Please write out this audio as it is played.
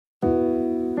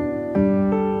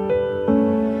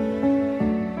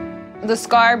The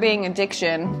scar being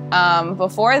addiction,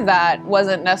 before that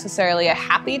wasn't necessarily a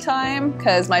happy time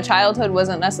because my childhood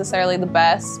wasn't necessarily the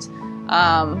best.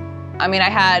 I mean, I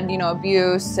had,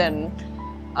 abuse and,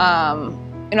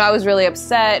 I was really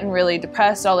upset and really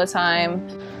depressed all the time.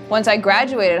 Once I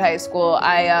graduated high school,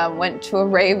 I went to a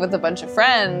rave with a bunch of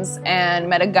friends and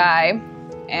met a guy,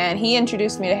 and he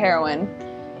introduced me to heroin.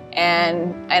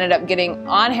 And I ended up getting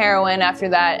on heroin after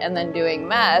that and then doing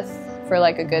meth for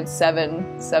like a good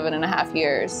 7.5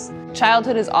 years.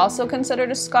 Childhood is also considered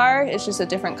a scar. It's just a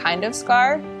different kind of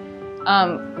scar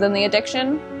than the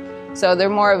addiction. So they're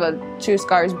more of two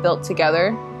scars built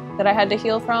together that I had to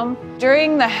heal from.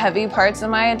 During the heavy parts of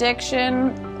my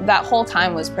addiction, that whole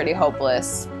time was pretty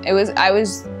hopeless. I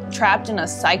was trapped in a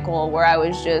cycle where I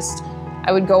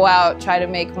would go out, try to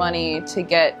make money to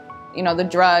get the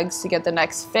drugs to get the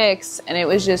next fix, and it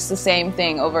was just the same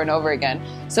thing over and over again.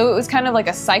 So it was kind of like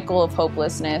a cycle of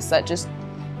hopelessness that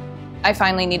I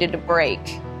finally needed to break.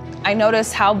 I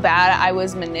noticed how bad I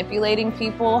was manipulating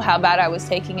people, how bad I was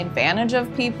taking advantage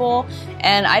of people,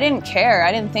 and I didn't care.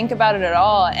 I didn't think about it at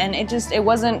all, and it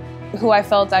wasn't who I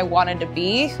felt I wanted to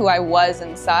be, who I was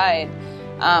inside.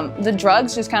 The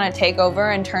drugs just kind of take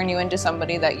over and turn you into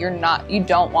somebody that you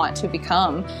don't want to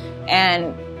become.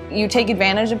 And you take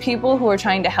advantage of people who are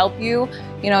trying to help you.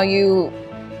 You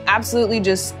absolutely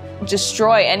just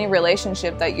destroy any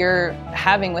relationship that you're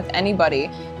having with anybody,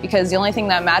 because the only thing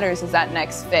that matters is that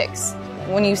next fix.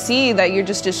 When you see that you're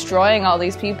just destroying all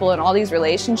these people and all these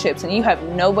relationships and you have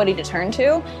nobody to turn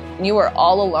to and you are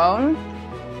all alone,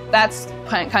 that's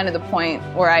kind of the point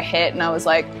where I hit and I was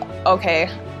like, okay,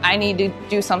 I need to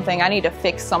do something. I need to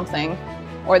fix something,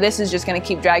 or this is just going to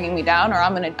keep dragging me down, or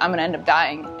I'm going to end up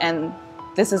dying. And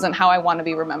this isn't how I want to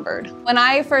be remembered. When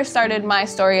I first started my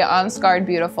story on Scarred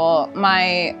Beautiful,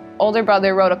 my older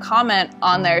brother wrote a comment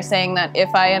on there saying that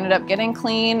if I ended up getting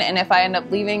clean and if I ended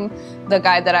up leaving the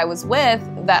guy that I was with,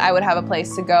 that I would have a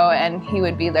place to go and he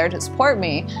would be there to support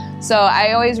me. So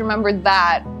I always remembered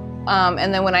that.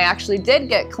 And then when I actually did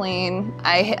get clean,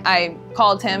 I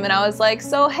called him and I was like,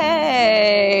 so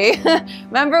hey,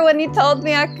 remember when you told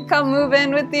me I could come move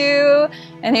in with you?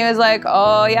 And he was like,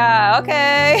 oh yeah,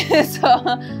 okay. So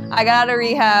I got out of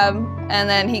rehab, and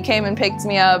then he came and picked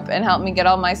me up and helped me get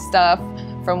all my stuff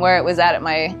from where it was at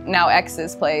my now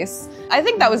ex's place. I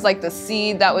think that was like the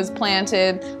seed that was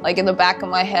planted like in the back of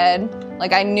my head.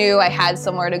 Like I knew I had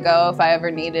somewhere to go if I ever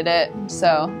needed it.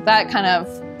 So that kind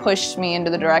of pushed me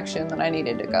into the direction that I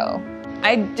needed to go.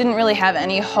 I didn't really have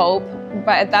any hope,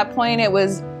 but at that point it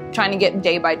was trying to get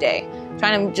day by day,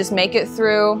 trying to just make it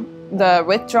through the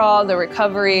withdrawal, the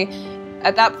recovery.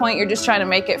 At that point you're just trying to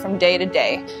make it from day to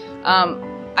day.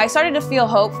 I started to feel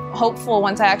hopeful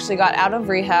once I actually got out of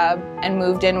rehab and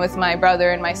moved in with my brother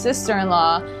and my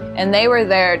sister-in-law, and they were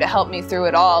there to help me through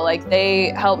it all. Like they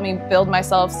helped me build my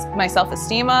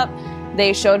self-esteem up.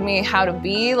 They showed me how to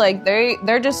be. Like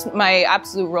they're just my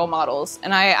absolute role models,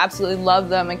 and I absolutely love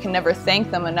them and can never thank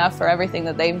them enough for everything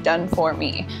that they've done for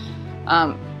me.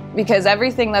 Because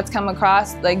everything that's come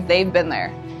across, like they've been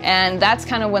there. And that's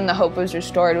kind of when the hope was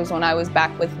restored, was when I was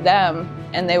back with them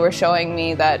and they were showing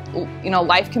me that,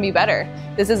 life can be better.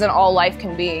 This isn't all life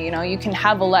can be, you can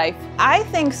have a life. I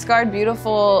think Scarred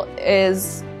Beautiful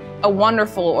is a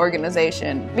wonderful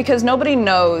organization because nobody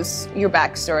knows your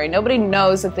backstory. Nobody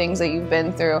knows the things that you've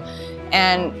been through.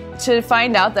 And to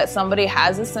find out that somebody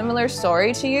has a similar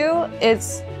story to you,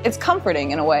 it's comforting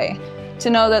in a way.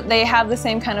 To know that they have the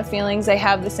same kind of feelings, they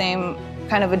have the same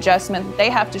kind of adjustment that they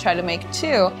have to try to make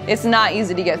too. It's not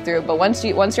easy to get through, but once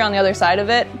you're on the other side of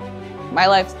it, my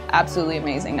life's absolutely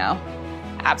amazing now.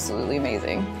 Absolutely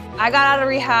amazing. I got out of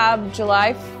rehab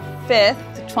July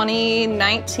 5th,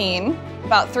 2019.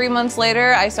 About 3 months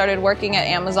later, I started working at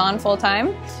Amazon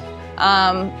full-time.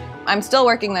 I'm still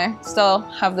working there, still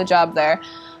have the job there.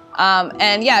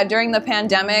 And yeah, during the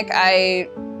pandemic, I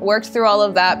worked through all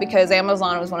of that because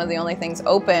Amazon was one of the only things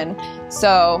open.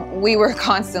 So we were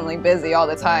constantly busy all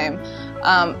the time.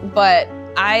 But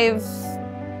I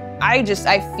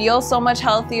feel so much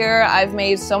healthier. I've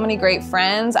made so many great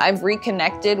friends. I've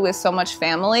reconnected with so much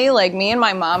family. Like me and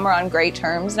my mom are on great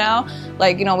terms now.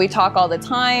 Like, we talk all the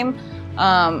time.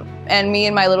 And me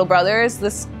and my little brothers,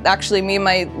 me and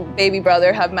my baby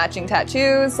brother have matching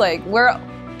tattoos. Like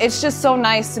it's just so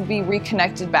nice to be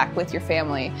reconnected back with your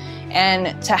family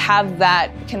and to have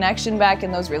that connection back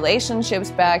and those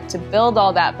relationships back, to build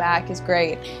all that back is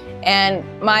great. And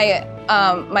my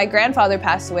grandfather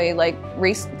passed away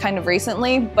kind of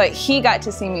recently, but he got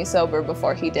to see me sober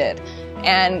before he did.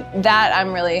 And that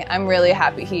I'm really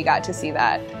happy he got to see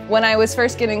that. When I was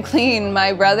first getting clean,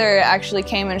 my brother actually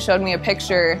came and showed me a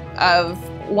picture of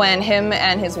when him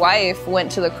and his wife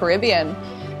went to the Caribbean.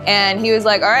 And he was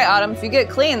like, all right, Autumn, if you get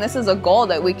clean, this is a goal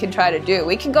that we can try to do.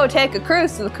 We can go take a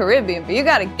cruise to the Caribbean, but you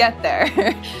got to get there.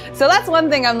 So that's one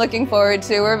thing I'm looking forward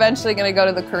to. We're eventually going to go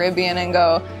to the Caribbean and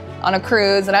go on a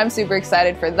cruise, and I'm super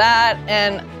excited for that.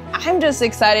 And I'm just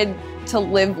excited to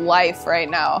live life right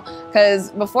now,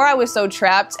 because before I was so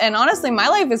trapped, and honestly, my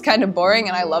life is kind of boring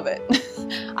and I love it.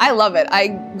 I love it. I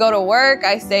go to work,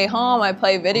 I stay home, I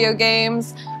play video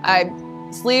games, I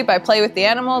sleep, I play with the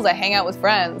animals, I hang out with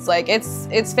friends. Like,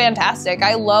 it's fantastic.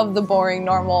 I love the boring,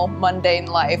 normal, mundane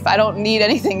life. I don't need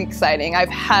anything exciting. I've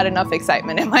had enough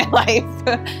excitement in my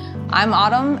life. I'm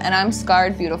Autumn, and I'm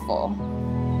scarred beautiful.